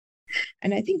purpose.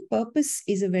 And I think purpose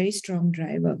is a very strong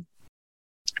driver.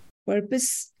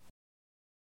 Purpose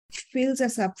fills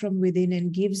us up from within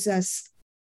and gives us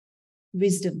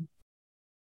wisdom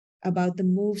about the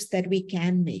moves that we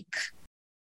can make,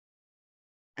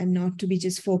 and not to be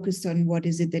just focused on what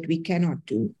is it that we cannot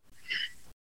do.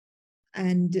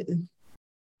 And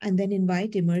then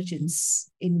invite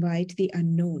emergence, invite the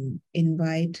unknown,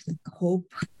 invite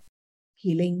hope,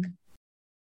 healing.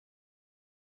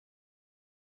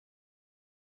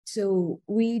 So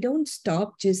we don't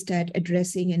stop just at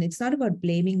addressing, and it's not about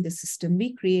blaming the system.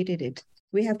 We created it.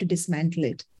 We have to dismantle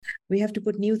it. We have to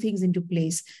put new things into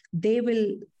place. They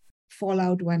will fall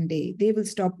out one day. They will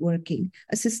stop working.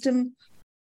 A system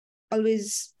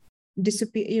always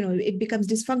disappear, it becomes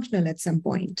dysfunctional at some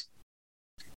point.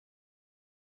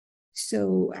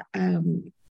 So,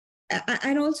 and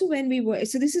also when we were,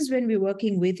 so this is when we're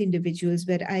working with individuals,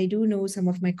 but I do know some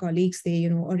of my colleagues, they,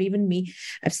 or even me,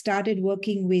 I've started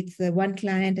working with one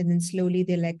client, and then slowly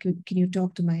they're like, can you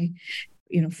talk to my,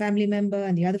 family member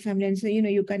and the other family? And so,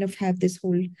 you kind of have this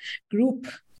whole group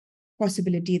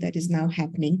possibility that is now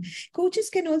happening. Coaches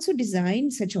can also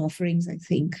design such offerings, I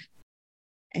think,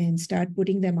 and start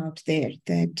putting them out there,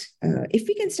 that if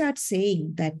we can start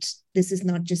saying that this is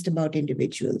not just about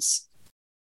individuals,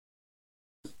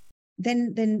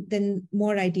 then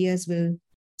more ideas will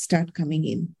start coming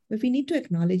in. But we need to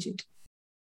acknowledge it.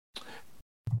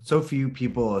 So few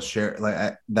people share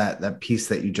like that piece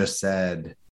that you just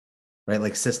said, right?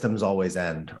 Like systems always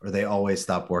end, or they always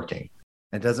stop working.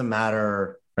 It doesn't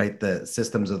matter, right? The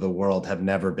systems of the world have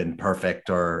never been perfect,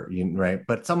 right?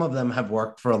 But some of them have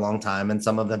worked for a long time, and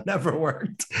some of them never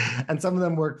worked, and some of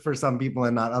them worked for some people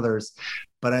and not others.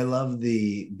 But I love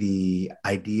the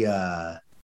idea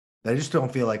that I just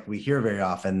don't feel like we hear very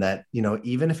often, that,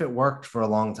 even if it worked for a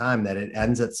long time, that it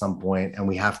ends at some point and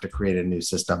we have to create a new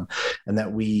system. And that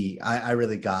I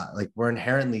really got, like, we're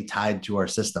inherently tied to our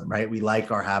system, right? We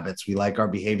like our habits, we like our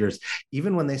behaviors,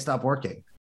 even when they stop working.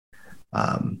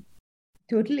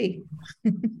 Totally.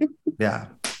 Yeah.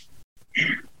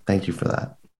 Thank you for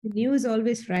that. The new is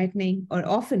always frightening, or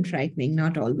often frightening,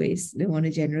 not always. Don't want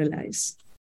to generalize.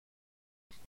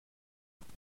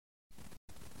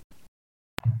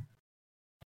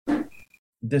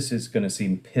 This is going to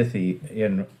seem pithy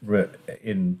in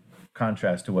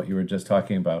contrast to what you were just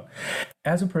talking about.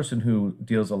 As a person who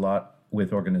deals a lot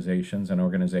with organizations and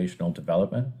organizational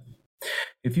development,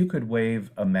 if you could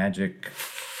wave a magic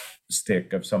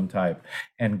stick of some type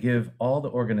and give all the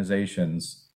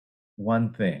organizations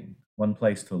one thing, one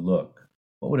place to look,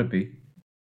 what would it be?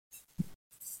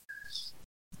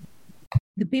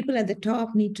 The people at the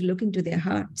top need to look into their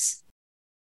hearts.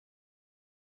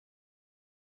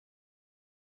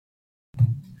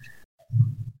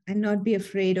 And not be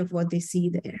afraid of what they see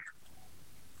there.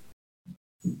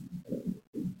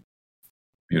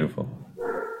 Beautiful.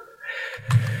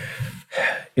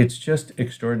 It's just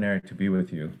extraordinary to be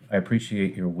with you. I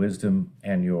appreciate your wisdom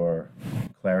and your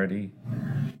clarity,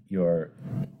 your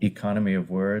economy of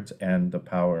words, and the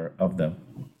power of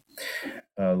them.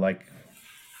 Like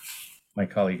my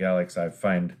colleague Alex, I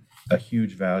find a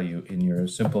huge value in your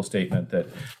simple statement that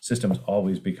systems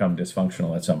always become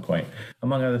dysfunctional at some point.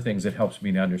 Among other things, it helps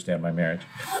me to understand my marriage.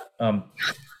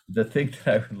 The thing that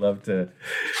I would love to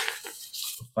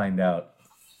find out,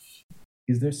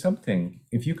 is there something,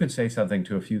 if you could say something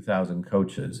to a few thousand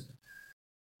coaches,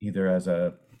 either as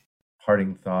a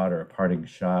parting thought or a parting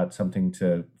shot, something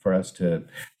for us to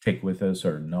take with us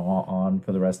or gnaw on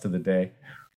for the rest of the day,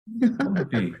 what would it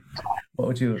be? What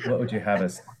would you have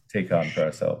us take on for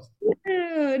ourselves?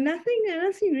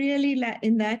 Nothing really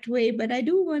in that way, but I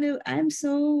do want to. I'm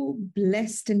so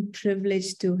blessed and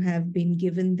privileged to have been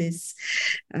given this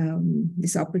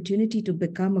opportunity to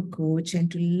become a coach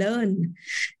and to learn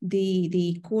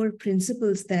the core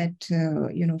principles that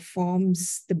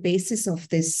forms the basis of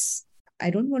this. I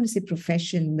don't want to say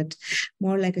profession, but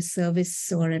more like a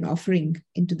service or an offering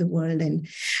into the world. And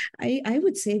I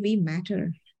would say we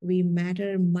matter. We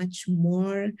matter much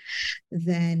more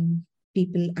than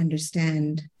people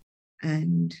understand,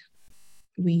 and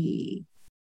we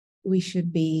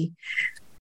should be.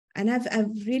 And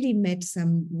I've really met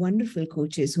some wonderful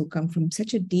coaches who come from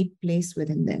such a deep place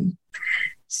within them.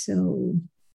 So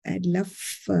I'd love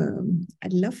for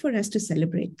us to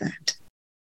celebrate that.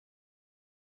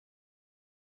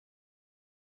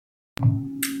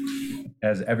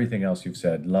 As everything else you've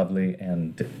said, lovely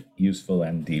and useful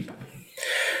and deep.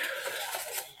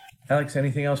 Alex,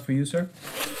 anything else for you, sir?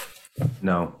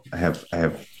 No, I have.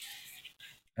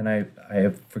 And I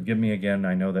have, forgive me again,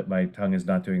 I know that my tongue is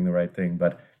not doing the right thing,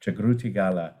 but Jagruti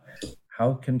Gala,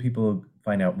 how can people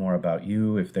find out more about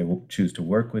you if they choose to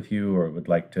work with you or would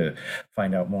like to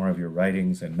find out more of your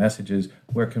writings and messages?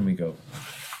 Where can we go?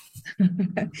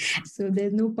 So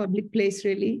there's no public place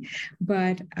really,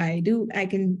 but I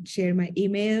can share my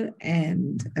email,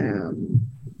 and do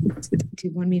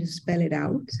you want me to spell it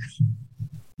out?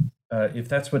 If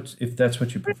that's what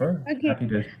you prefer, okay. Happy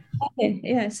to. Okay,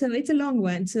 yeah. So it's a long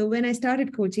one. So when I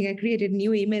started coaching, I created a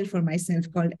new email for myself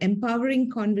called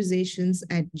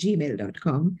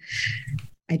empoweringconversations@gmail.com.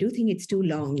 I do think it's too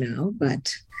long now,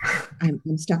 but I'm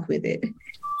stuck with it.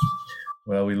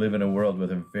 Well, we live in a world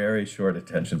with a very short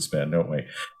attention span, don't we?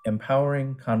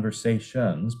 Empowering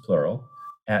conversations, plural,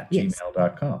 Yes.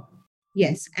 @gmail.com.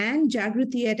 Yes, and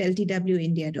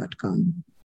Jagruti@ltwindia.com.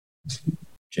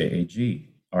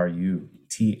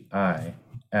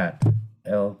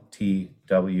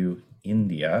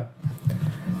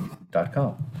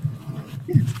 JAGRUTI@ltwindia.com.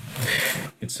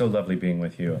 It's so lovely being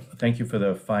with you. Thank you for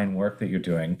the fine work that you're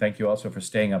doing. Thank you also for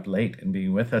staying up late and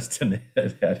being with us tonight.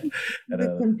 It's a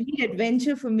complete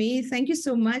adventure for me. Thank you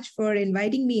so much for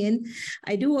inviting me in.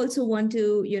 I do also want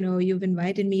to, you've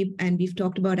invited me and we've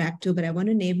talked about ACTO, but I want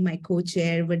to name my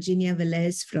co-chair, Virginia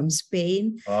Velez from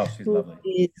Spain. Oh, she's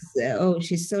lovely.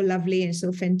 She's so lovely and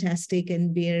so fantastic.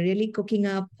 And we're really cooking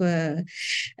up a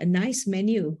nice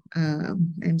menu.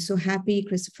 I'm so happy,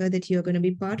 Christopher, that you're going to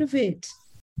be part of it.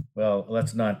 Well,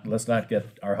 let's not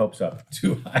get our hopes up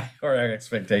too high or our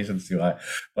expectations too high,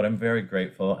 but I'm very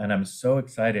grateful and I'm so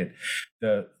excited.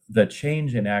 The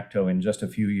change in ACTO in just a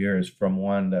few years from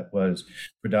one that was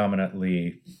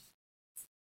predominantly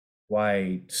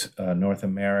white, North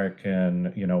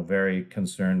American, very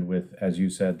concerned with, as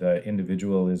you said, the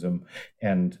individualism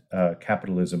and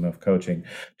capitalism of coaching,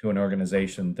 to an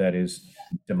organization that is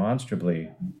demonstrably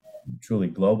truly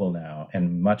global now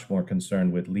and much more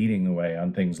concerned with leading the way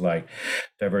on things like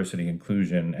diversity,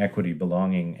 inclusion, equity,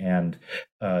 belonging, and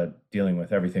dealing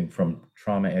with everything from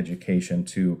trauma education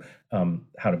to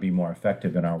how to be more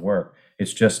effective in our work.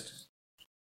 It's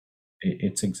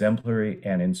exemplary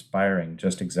and inspiring,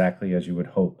 just exactly as you would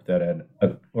hope that an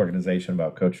organization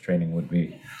about coach training would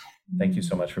be. Thank you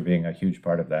so much for being a huge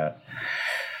part of that.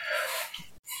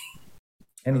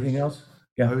 Anything else?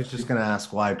 Yeah. I was just going to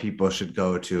ask why people should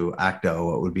go to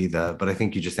ACTO. What would be but I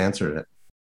think you just answered it.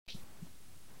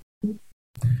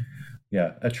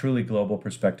 Yeah, a truly global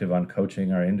perspective on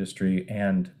coaching our industry.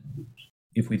 And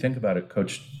if we think about it,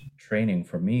 coach training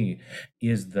for me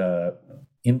is the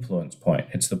influence point.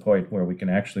 It's the point where we can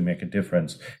actually make a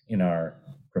difference in our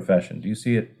profession. Do you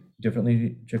see it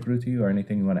differently, Jagruti, or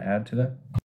anything you want to add to that?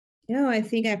 No, I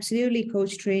think absolutely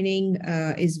coach training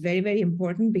is very, very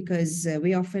important because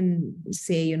we often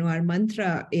say, our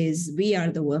mantra is we are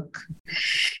the work.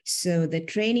 So the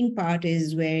training part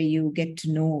is where you get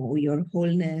to know your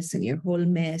wholeness and your whole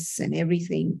mess and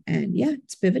everything. And yeah,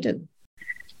 it's pivotal.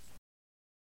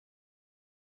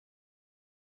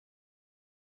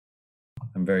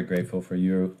 I'm very grateful for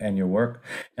you and your work.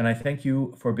 And I thank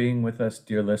you for being with us,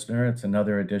 dear listener. It's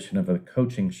another edition of a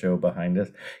coaching show behind us.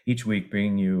 Each week,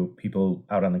 bringing you people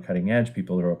out on the cutting edge,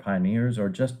 people who are pioneers or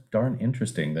just darn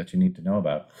interesting that you need to know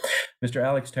about. Mr.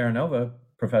 Alex Terranova,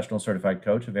 professional certified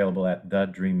coach, available at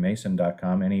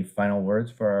thedreammason.com. Any final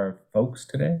words for our folks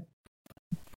today?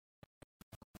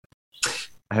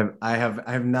 I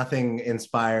have nothing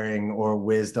inspiring or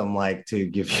wisdom like to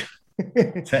give you.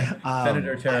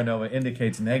 Senator Terranova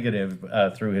indicates negative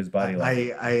through his body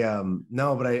language.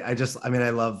 No, but I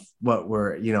love what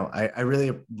we're, I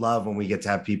really love when we get to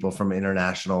have people from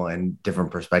international and different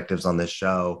perspectives on this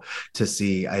show to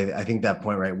see. I think that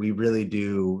point, right? We really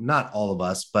do, not all of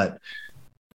us, but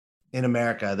in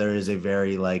America, there is a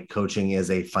very coaching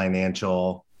is a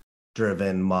financial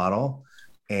driven model.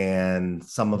 And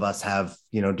some of us have,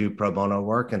 do pro bono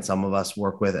work, and some of us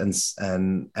work with,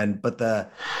 but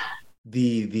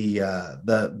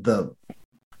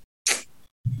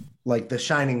the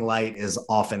shining light is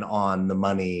often on the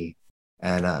money.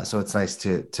 And so it's nice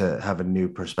to have a new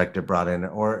perspective brought in,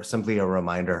 or simply a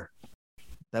reminder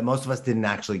that most of us didn't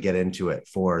actually get into it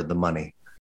for the money.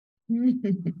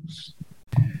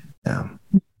 Yeah.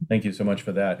 Thank you so much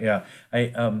for that. Yeah,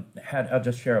 I'll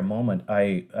just share a moment.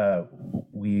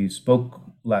 We spoke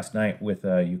last night with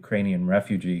a Ukrainian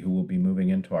refugee who will be moving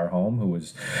into our home, who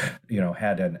was,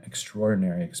 had an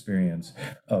extraordinary experience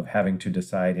of having to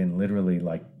decide in literally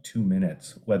 2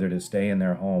 minutes whether to stay in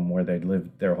their home where they'd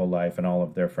lived their whole life and all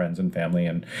of their friends and family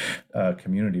and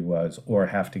community was, or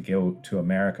have to go to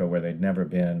America where they'd never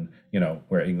been,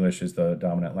 where English is the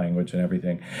dominant language and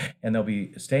everything. And they'll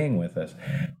be staying with us.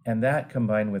 And that,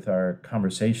 combined with our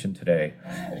conversation today,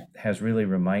 has really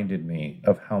reminded me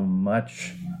of how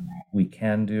much we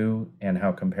can do and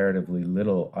how comparatively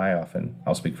little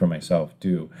I'll speak for myself,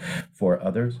 do for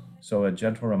others. So a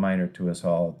gentle reminder to us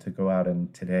all to go out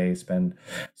and today spend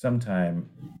some time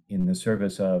in the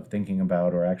service of thinking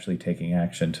about or actually taking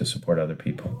action to support other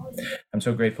people. I'm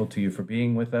so grateful to you for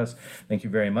being with us. Thank you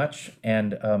very much.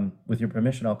 And with your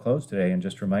permission, I'll close today and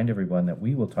just remind everyone that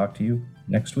we will talk to you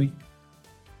next week.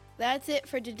 That's it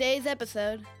for today's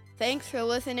episode. Thanks for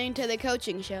listening to The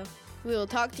Coaching Show. We will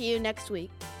talk to you next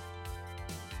week.